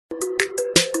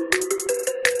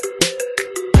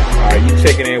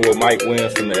checking in with Mike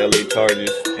Williams from the LA Chargers,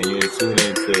 and you're tuning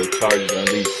into Chargers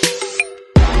Unleashed.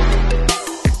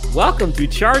 Welcome to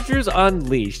Chargers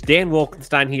Unleashed. Dan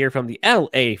Wolkenstein here from the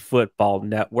LA Football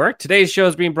Network. Today's show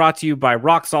is being brought to you by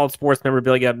Rock Solid Sports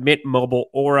Memorabilia, Mint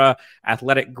Mobile, Aura,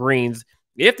 Athletic Greens.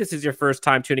 If this is your first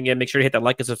time tuning in, make sure to hit that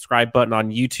like and subscribe button on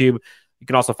YouTube. You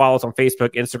can also follow us on Facebook,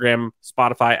 Instagram,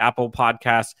 Spotify, Apple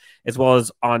Podcasts, as well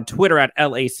as on Twitter at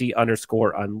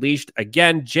LAC_Unleashed.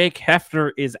 Again, Jake Hefner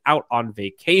is out on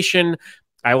vacation.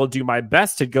 I will do my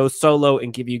best to go solo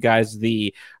and give you guys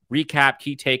the recap,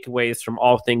 key takeaways from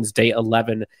all things day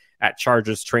 11 at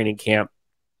Chargers training camp.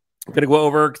 I'm going to go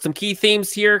over some key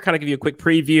themes here, kind of give you a quick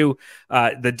preview.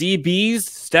 The DBs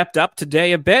stepped up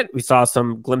today a bit. We saw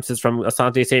some glimpses from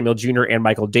Asante Samuel Jr. and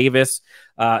Michael Davis.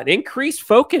 An increased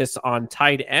focus on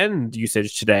tight end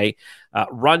usage today.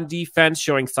 Run defense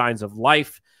showing signs of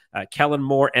life. Kellen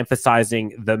Moore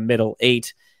emphasizing the middle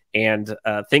eight. And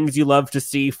things you love to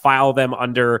see, file them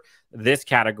under this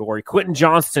category. Quentin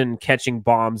Johnston catching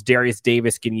bombs. Darius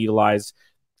Davis getting utilized.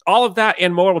 All of that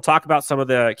and more. We'll talk about some of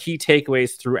the key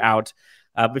takeaways throughout.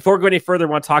 Before we go any further, I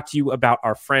want to talk to you about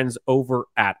our friends over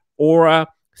at Aura,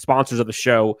 sponsors of the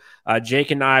show. Jake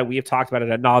and I, we have talked about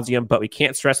it ad nauseum, but we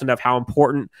can't stress enough how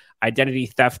important identity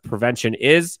theft prevention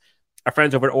is. Our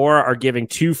friends over at Aura are giving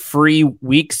 2 free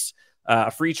weeks,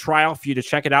 a free trial for you to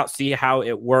check it out, see how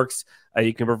it works.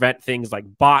 You can prevent things like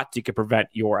bots. You can prevent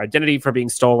your identity from being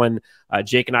stolen.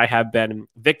 Jake and I have been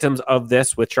victims of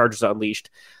this with Chargers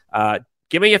Unleashed.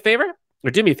 Do me a favor.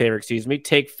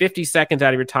 Take 50 seconds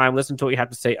out of your time. Listen to what you have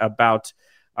to say about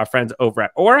our friends over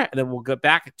at Aura, and then we'll go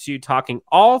back to talking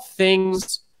all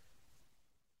things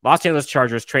Los Angeles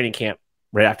Chargers training camp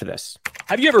right after this.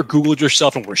 Have you ever Googled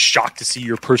yourself and were shocked to see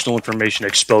your personal information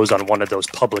exposed on one of those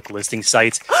public listing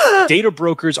sites? Data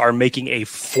brokers are making a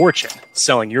fortune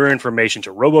selling your information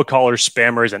to robocallers,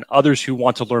 spammers, and others who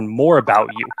want to learn more about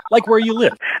you, like where you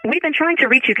live. We've been trying to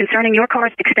reach you concerning your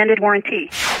car's extended warranty.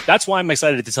 That's why I'm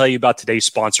excited to tell you about today's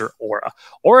sponsor, Aura.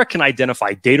 Aura can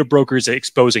identify data brokers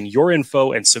exposing your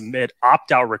info and submit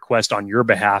opt-out requests on your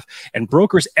behalf, and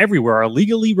brokers everywhere are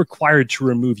legally required to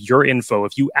remove your info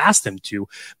if you ask them to,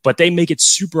 but they make it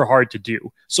super hard to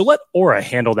do. So let Aura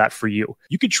handle that for you.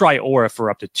 You could try Aura for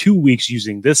up to 2 weeks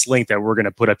using this link that we're going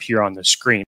to put up here on the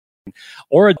screen.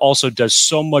 Aura also does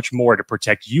so much more to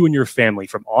protect you and your family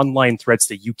from online threats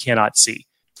that you cannot see.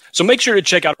 So make sure to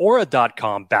check out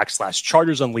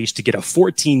aura.com/Chargers Unleashed to get a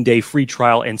 14-day free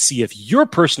trial and see if your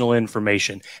personal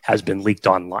information has been leaked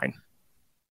online.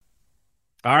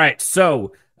 All right,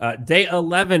 so day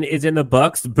 11 is in the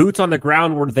books. Boots on the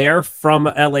ground were there from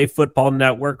LA Football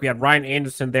Network. We had Ryan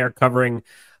Anderson there covering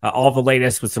all the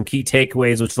latest with some key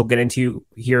takeaways, which we'll get into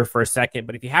here for a second.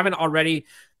 But if you haven't already,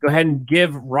 go ahead and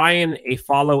give Ryan a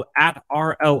follow at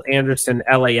RL Anderson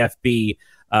LAFB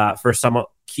for some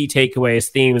key takeaways,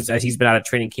 themes, as he's been out at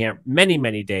training camp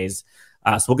many days.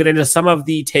 So we'll get into some of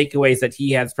the takeaways that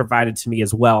he has provided to me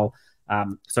as well.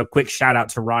 So quick shout out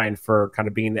to Ryan for kind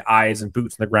of being the eyes and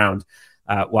boots on the ground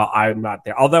while I'm not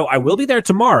there. Although I will be there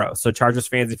tomorrow. So Chargers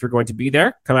fans, if you're going to be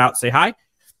there, come out, say hi.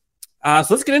 So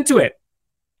let's get into it.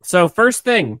 So first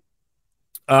thing,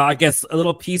 I guess a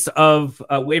little piece of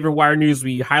waiver wire news.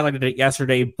 We highlighted it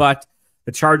yesterday, but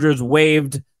the Chargers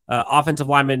waived offensive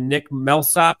lineman Nick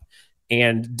Millsap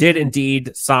and did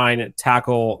indeed sign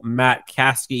tackle Matt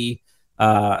Caskey,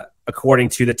 according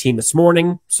to the team this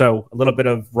morning. So a little bit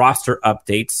of roster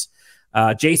updates.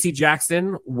 J.C.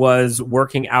 Jackson was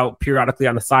working out periodically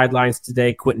on the sidelines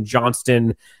today. Quentin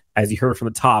Johnston, as you heard from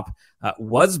the top,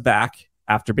 was back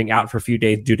after being out for a few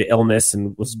days due to illness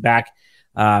and was back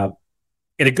in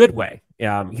a good way.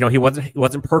 He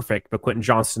wasn't perfect, but Quentin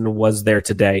Johnston was there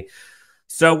today.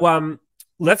 So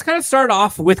let's kind of start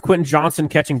off with Quentin Johnston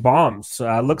catching bombs.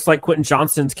 Looks like Quentin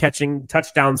Johnston's catching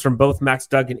touchdowns from both Max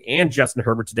Duggan and Justin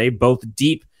Herbert today, both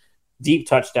deep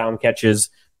touchdown catches,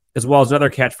 as well as another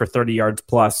catch for 30 yards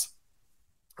plus.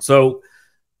 So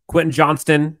Quentin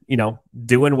Johnston,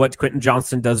 doing what Quentin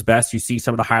Johnston does best. You see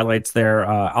some of the highlights there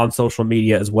on social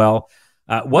media as well.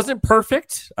 Wasn't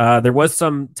perfect. There was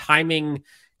some timing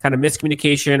kind of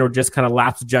miscommunication or just kind of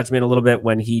lapse of judgment a little bit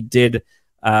when he did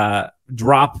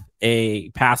drop a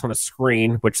pass on a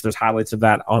screen, which there's highlights of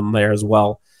that on there as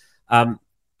well.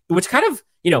 Which kind of,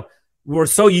 we're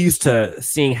so used to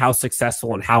seeing how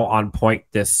successful and how on point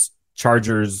this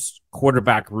Chargers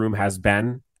quarterback room has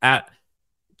been at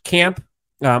camp.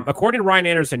 According to Ryan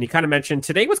Anderson, he kind of mentioned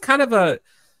today was kind of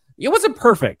it wasn't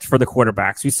perfect for the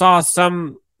quarterbacks. We saw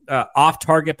some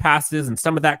off-target passes, and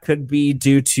some of that could be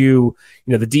due to,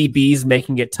 the DBs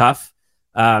making it tough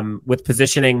with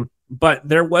positioning. but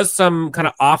there was some kind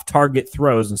of off-target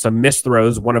throws and some missed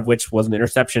throws, one of which was an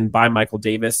interception by Michael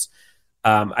Davis.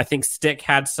 I think Stick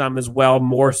had some as well,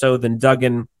 more so than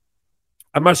Duggan.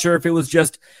 I'm not sure if it was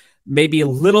just maybe a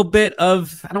little bit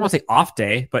of, I don't want to say off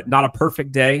day, but not a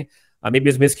perfect day. Maybe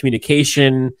it was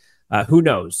miscommunication. Who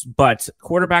knows? But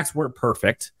quarterbacks weren't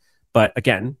perfect. But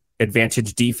again,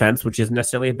 advantage defense, which isn't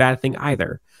necessarily a bad thing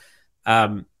either.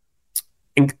 And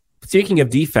speaking of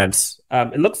defense,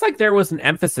 it looks like there was an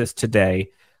emphasis today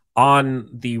on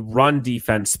the run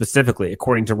defense specifically,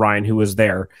 according to Ryan, who was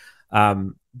there.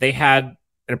 They had an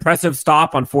impressive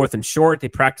stop on 4th and short. They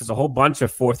practiced a whole bunch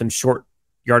of 4th and short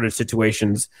yardage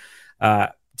situations.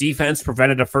 Defense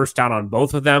prevented a first down on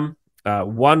both of them.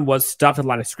 One was stuffed at the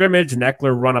line of scrimmage, and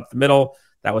Eckler run up the middle.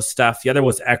 That was stuffed. The other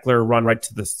was Eckler run right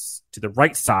to the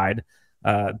right side,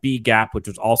 B gap, which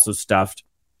was also stuffed.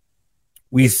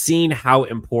 We've seen how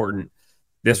important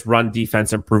this run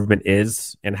defense improvement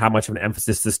is and how much of an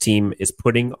emphasis this team is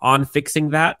putting on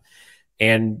fixing that.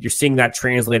 And you're seeing that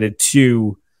translated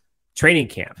to training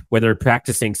camp, where they're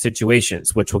practicing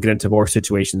situations, which we'll get into more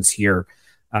situations here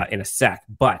in a sec.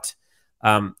 But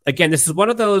again, this is one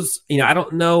of those, I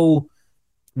don't know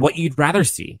what you'd rather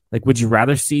see. Like, would you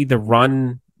rather see the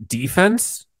run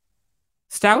defense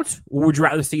stout, or would you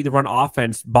rather see the run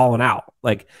offense balling out?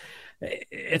 Like,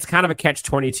 it's kind of a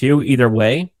catch-22 either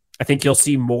way. I think you'll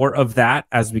see more of that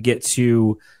as we get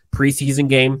to preseason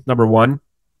game number 1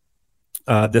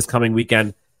 this coming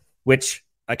weekend, which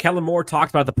Kellen Moore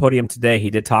talked about at the podium today. He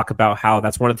did talk about how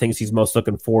that's one of the things he's most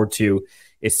looking forward to,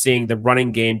 is seeing the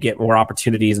running game get more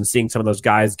opportunities and seeing some of those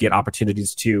guys get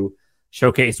opportunities to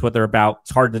showcase what they're about.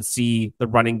 It's hard to see the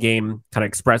running game kind of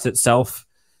express itself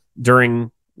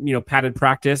during, padded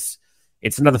practice.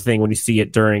 It's another thing when you see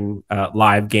it during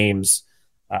live games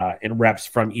and reps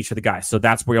from each of the guys. So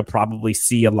that's where you'll probably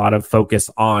see a lot of focus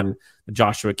on the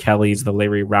Joshua Kellys, the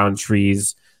Larry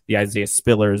Roundtrees, the Isaiah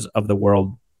Spillers of the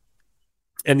world.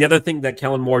 And the other thing that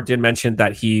Kellen Moore did mention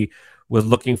that he was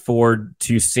looking forward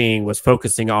to seeing was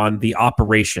focusing on the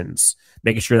operations,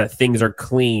 making sure that things are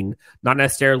clean, not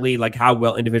necessarily like how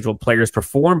well individual players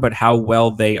perform, but how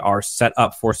well they are set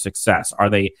up for success.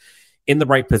 Are they in the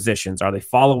right positions? Are they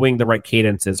following the right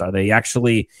cadences? Are they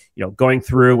actually, going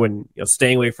through and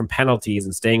staying away from penalties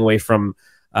and staying away from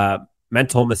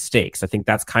mental mistakes? I think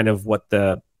that's kind of what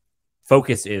the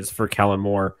focus is for Kellen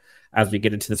Moore as we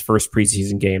get into this first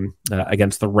preseason game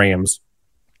against the Rams.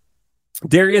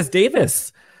 Darius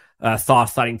Davis saw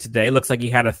sighting today. Looks like he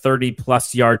had a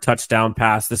 30-plus yard touchdown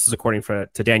pass. This is according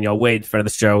to Danielle Wade, friend of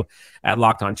the show at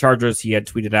Locked On Chargers. He had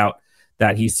tweeted out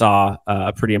that he saw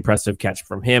a pretty impressive catch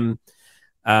from him.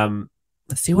 Let's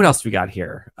see what else we got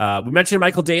here. We mentioned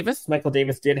Michael Davis. Michael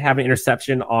Davis did have an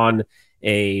interception on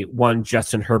one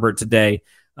Justin Herbert today.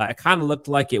 It kind of looked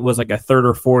like it was like a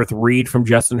 3rd or 4th read from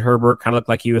Justin Herbert. Kind of looked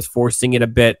like he was forcing it a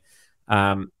bit.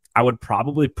 I would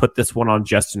probably put this one on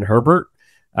Justin Herbert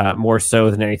more so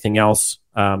than anything else.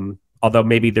 Although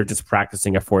maybe they're just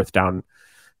practicing a 4th down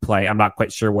play. I'm not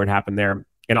quite sure what happened there.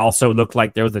 It also looked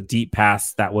like there was a deep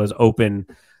pass that was open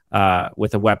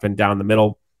with a weapon down the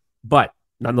middle. But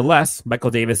nonetheless,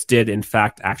 Michael Davis did, in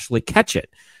fact, actually catch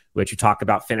it, which you talk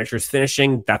about finishers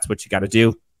finishing. That's what you got to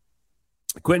do.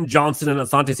 Quentin Johnston and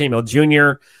Asante Samuel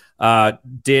Jr.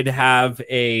 Did have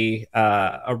a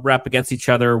rep against each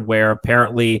other where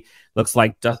apparently looks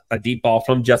like a deep ball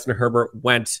from Justin Herbert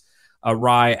went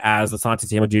awry as Asante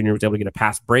Samuel Jr. was able to get a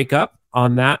pass breakup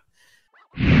on that.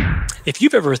 If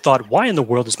you've ever thought, why in the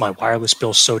world is my wireless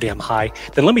bill so damn high?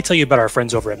 Then let me tell you about our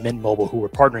friends over at Mint Mobile who we're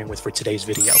partnering with for today's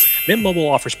video. Mint Mobile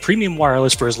offers premium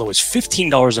wireless for as low as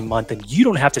 $15 a month, and you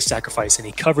don't have to sacrifice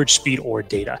any coverage, speed, or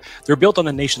data. They're built on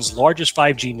the nation's largest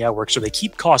 5G network, so they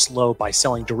keep costs low by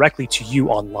selling directly to you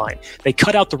online. They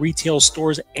cut out the retail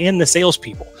stores and the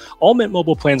salespeople. All Mint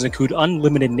Mobile plans include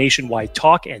unlimited nationwide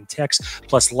talk and text,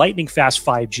 plus lightning-fast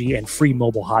 5G and free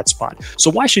mobile hotspot. So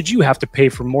why should you have to pay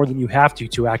for more than you have to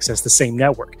access the same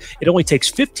network? It only takes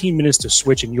 15 minutes to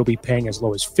switch, and you'll be paying as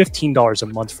low as $15 a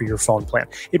month for your phone plan.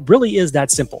 It really is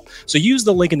that simple. So use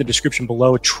the link in the description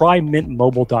below. Try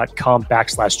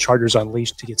mintmobile.com/Chargers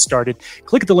Unleashed to get started.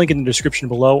 Click the link in the description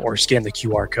below or scan the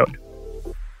QR code.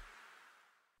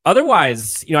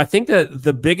 Otherwise, I think that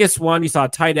the biggest one, you saw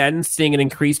tight ends seeing an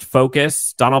increased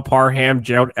focus. Donald Parham,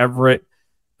 Gerald Everett,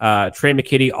 Trey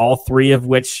McKitty, all three of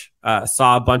which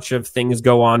saw a bunch of things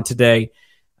go on today.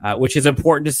 Which is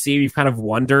important to see. We've kind of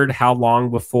wondered how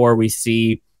long before we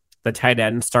see the tight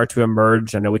ends start to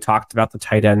emerge. I know we talked about the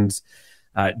tight ends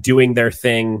doing their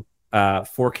thing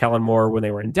for Kellen Moore when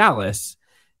they were in Dallas,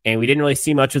 and we didn't really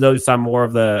see much of those. We saw more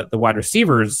of the wide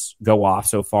receivers go off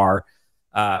so far.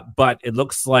 But it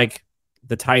looks like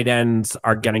the tight ends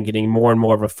are getting more and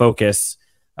more of a focus,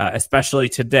 especially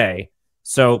today.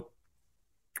 So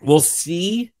we'll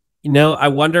see. I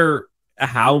wonder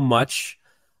how much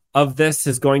of this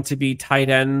is going to be tight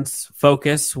ends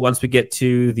focus once we get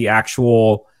to the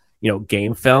actual,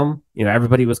 game film.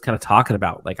 Everybody was kind of talking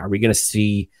about, like, are we going to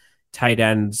see tight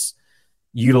ends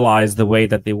utilize the way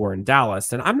that they were in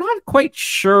Dallas? And I'm not quite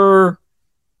sure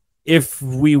if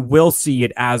we will see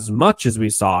it as much as we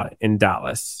saw it in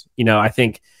Dallas. I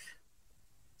think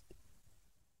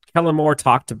Kellen Moore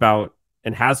talked about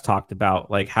and has talked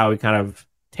about, like, how he kind of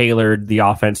tailored the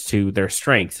offense to their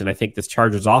strengths. And I think this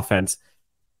Chargers offense,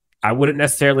 I wouldn't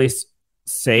necessarily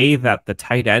say that the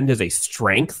tight end is a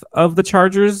strength of the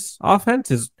Chargers offense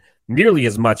is nearly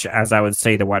as much as I would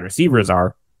say the wide receivers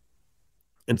are.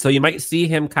 And so you might see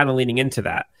him kind of leaning into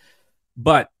that.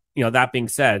 But, that being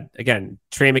said, again,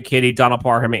 Trey McKitty, Donald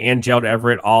Parham, and Gerald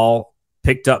Everett all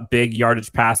picked up big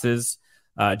yardage passes.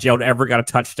 Gerald Everett got a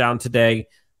touchdown today.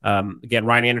 Again,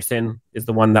 Ryan Anderson is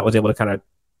the one that was able to kind of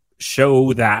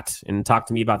show that and talk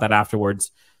to me about that afterwards.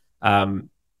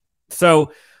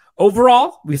 So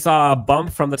overall, we saw a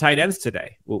bump from the tight ends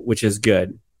today, which is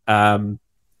good. And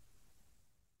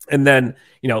then,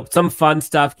 some fun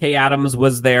stuff. Kay Adams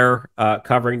was there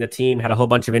covering the team, had a whole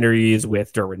bunch of interviews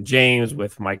with Derwin James,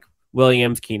 with Mike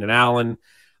Williams, Keenan Allen,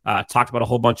 talked about a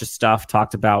whole bunch of stuff,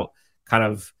 talked about kind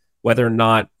of whether or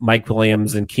not Mike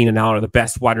Williams and Keenan Allen are the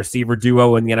best wide receiver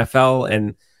duo in the NFL.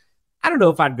 And I don't know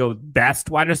if I'd go best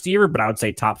wide receiver, but I would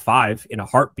say top 5 in a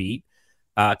heartbeat.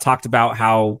 Talked about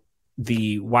how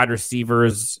the wide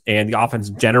receivers and the offense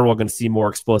in general are going to see more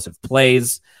explosive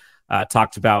plays.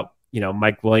 Talked about,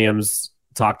 Mike Williams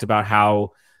talked about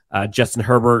how Justin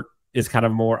Herbert is kind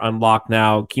of more unlocked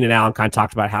now. Keenan Allen kind of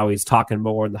talked about how he's talking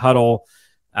more in the huddle,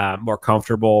 more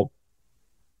comfortable.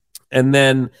 And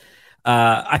then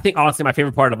I think, honestly, my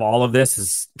favorite part of all of this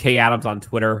is Kay Adams on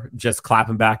Twitter just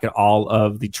clapping back at all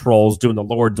of the trolls doing the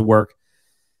Lord's work.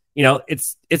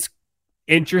 It's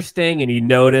interesting, and you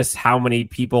notice how many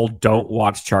people don't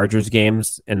watch Chargers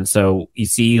games. And so you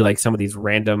see, like, some of these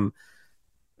random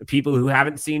people who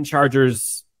haven't seen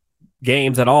Chargers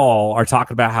games at all are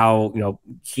talking about how,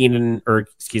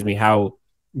 how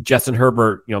Justin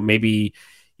Herbert, maybe,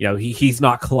 he's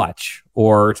not clutch,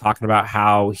 or talking about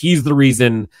how he's the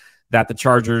reason that the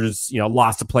Chargers,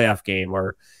 lost a playoff game,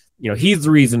 or, he's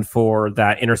the reason for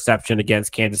that interception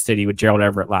against Kansas City with Gerald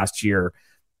Everett last year,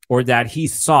 or that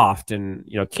he's soft and,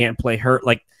 can't play hurt.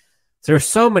 Like, there's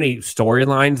so many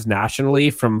storylines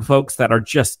nationally from folks that are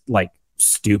just, like,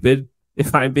 stupid,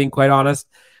 if I'm being quite honest.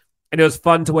 And it was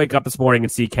fun to wake up this morning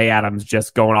and see Kay Adams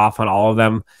just going off on all of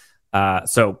them.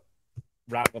 So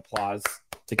round of applause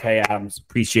to Kay Adams.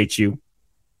 Appreciate you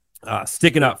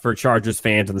sticking up for Chargers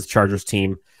fans and this Chargers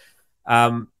team.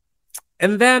 And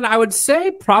then I would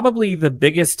say probably the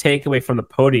biggest takeaway from the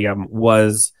podium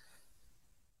was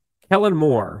Kellen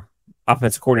Moore,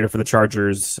 offensive coordinator for the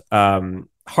Chargers,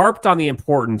 harped on the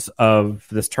importance of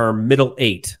this term middle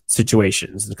 8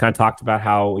 situations, and kind of talked about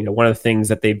how, one of the things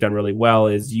that they've done really well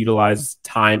is utilize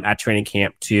time at training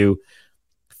camp to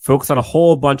focus on a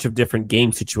whole bunch of different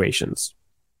game situations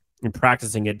and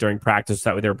practicing it during practice.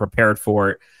 That way they're prepared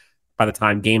for it by the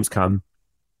time games come.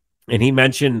 And he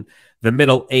mentioned the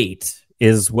middle 8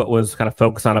 is what was kind of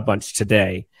focused on a bunch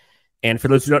today. And for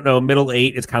those who don't know, middle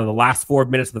 8 is kind of the last 4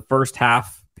 minutes of the first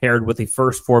half paired with the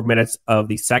first 4 minutes of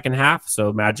the second half. So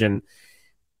imagine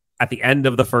at the end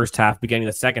of the first half, beginning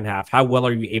of the second half, how well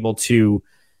are you able to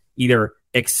either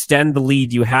extend the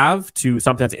lead you have to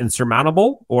something that's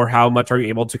insurmountable, or how much are you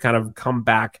able to kind of come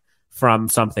back from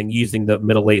something using the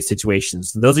middle 8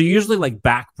 situations? Those are usually like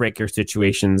backbreaker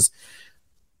situations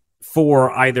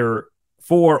for either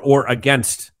for or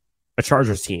against a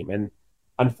Chargers team. And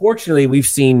unfortunately, we've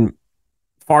seen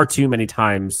far too many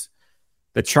times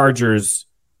the Chargers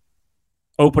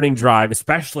opening drive,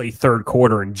 especially third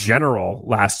quarter in general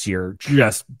last year,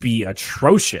 just be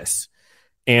atrocious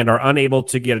and are unable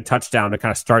to get a touchdown to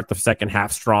kind of start the second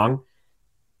half strong.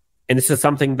 And this is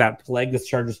something that plagued this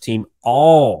Chargers team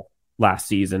all last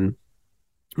season.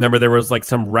 Remember, there was like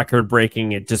some record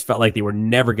breaking. It just felt like they were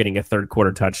never getting a third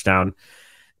quarter touchdown.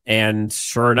 And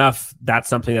sure enough, that's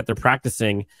something that they're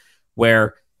practicing,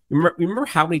 where remember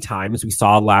how many times we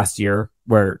saw last year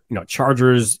where,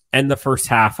 Chargers end the first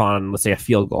half on, let's say, a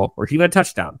field goal or even a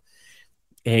touchdown.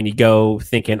 And you go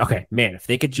thinking, okay, man, if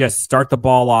they could just start the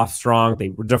ball off strong, they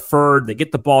were deferred, they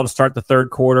get the ball to start the third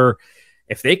quarter.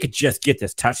 If they could just get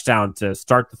this touchdown to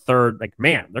start the third, like,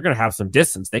 man, they're going to have some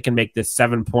distance. They can make this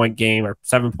 7-point game or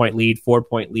 7-point lead,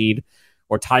 4-point lead,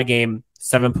 or tie game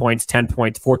 7 points, 10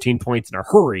 points, 14 points in a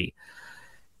hurry.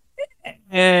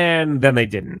 And then they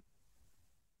didn't.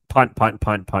 punt,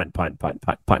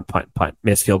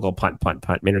 miss field goal, punt,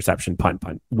 interception,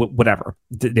 punt, whatever.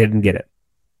 They didn't get it.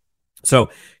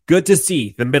 So good to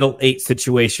see the middle 8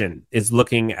 situation is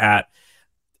looking at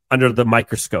under the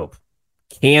microscope.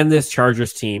 Can this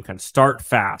Chargers team kind of start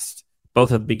fast,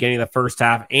 both at the beginning of the first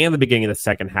half and the beginning of the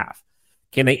second half?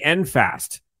 Can they end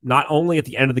fast, not only at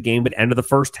the end of the game, but end of the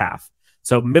first half?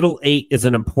 So middle 8 is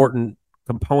an important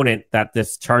component that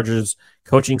this Chargers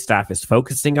coaching staff is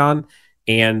focusing on,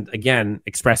 and again,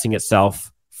 expressing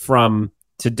itself from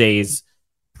today's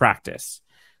practice.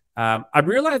 I'm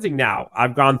realizing now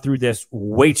I've gone through this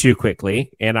way too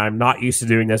quickly, and I'm not used to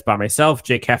doing this by myself.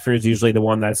 Jake Hefner is usually the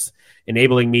one that's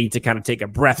enabling me to kind of take a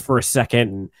breath for a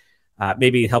second and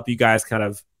maybe help you guys kind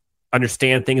of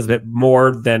understand things a bit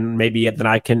more than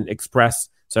I can express.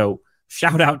 So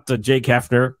shout out to Jake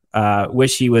Hefner.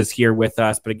 Wish he was here with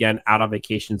us, but again, out on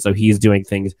vacation, so he's doing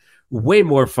things way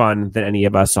more fun than any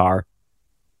of us are.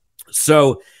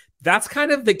 So that's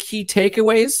kind of the key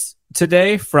takeaways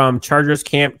today from Chargers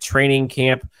camp, training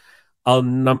camp,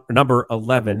 number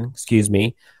 11,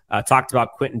 talked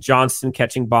about Quentin Johnston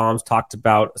catching bombs, talked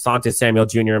about Asante Samuel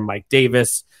Jr. and Mike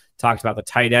Davis, talked about the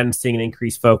tight end seeing an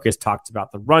increased focus, talked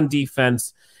about the run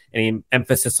defense, any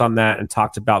emphasis on that, and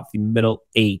talked about the middle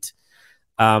 8.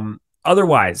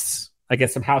 Otherwise, I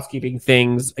guess some housekeeping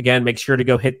things. Again, make sure to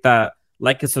go hit the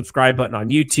like and subscribe button on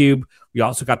YouTube. We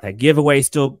also got that giveaway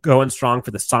still going strong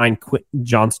for the signed Quentin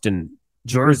Johnston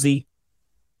jersey.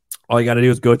 All you got to do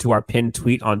is go to our pinned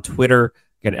tweet on Twitter,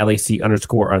 again,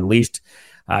 LAC_unleashed.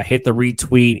 Hit the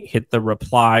retweet, hit the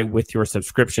reply with your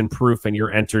subscription proof, and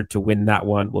you're entered to win that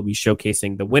one. We'll be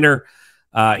showcasing the winner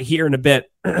here in a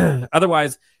bit.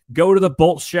 Otherwise, go to the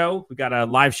Bolt Show. We got a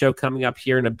live show coming up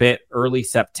here in a bit, early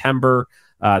September.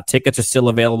 Tickets are still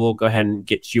available. Go ahead and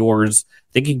get yours.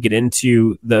 I think you can get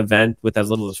into the event with as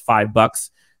little as $5,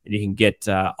 and you can get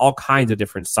all kinds of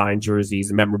different signed jerseys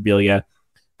and memorabilia,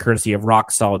 courtesy of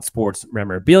Rock Solid Sports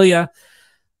Memorabilia.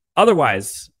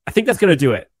 Otherwise, I think that's going to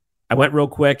do it. I went real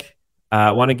quick.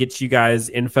 I want to get you guys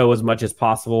info as much as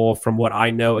possible from what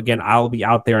I know. Again, I'll be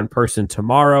out there in person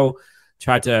tomorrow.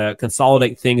 Try to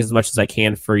consolidate things as much as I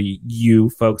can for you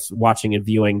folks watching and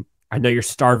viewing. I know you're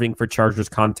starving for Chargers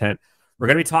content. We're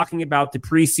going to be talking about the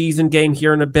preseason game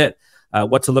here in a bit,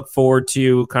 what to look forward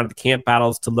to, kind of the camp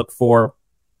battles to look for,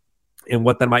 and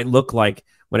what that might look like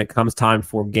when it comes time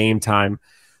for game time.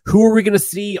 Who are we going to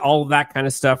see? All of that kind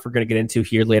of stuff we're going to get into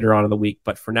here later on in the week.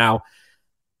 But for now,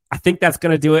 I think that's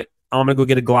going to do it. I'm going to go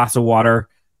get a glass of water.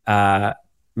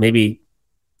 Maybe,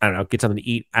 I don't know, get something to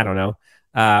eat. I don't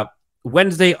know.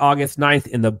 Wednesday, August 9th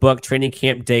in the book. Training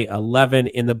camp day 11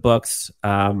 in the books.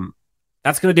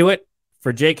 That's going to do it.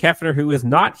 For Jake Hefner, who is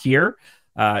not here,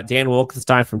 Dan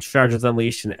Wilkenstein from Chargers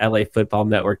Unleashed and LA Football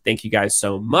Network, thank you guys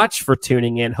so much for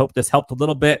tuning in. Hope this helped a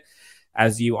little bit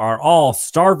as you are all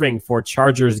starving for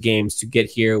Chargers games to get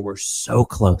here. We're so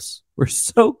close. We're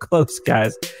so close,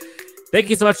 guys. Thank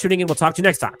you so much for tuning in. We'll talk to you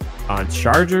next time on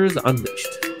Chargers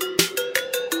Unleashed.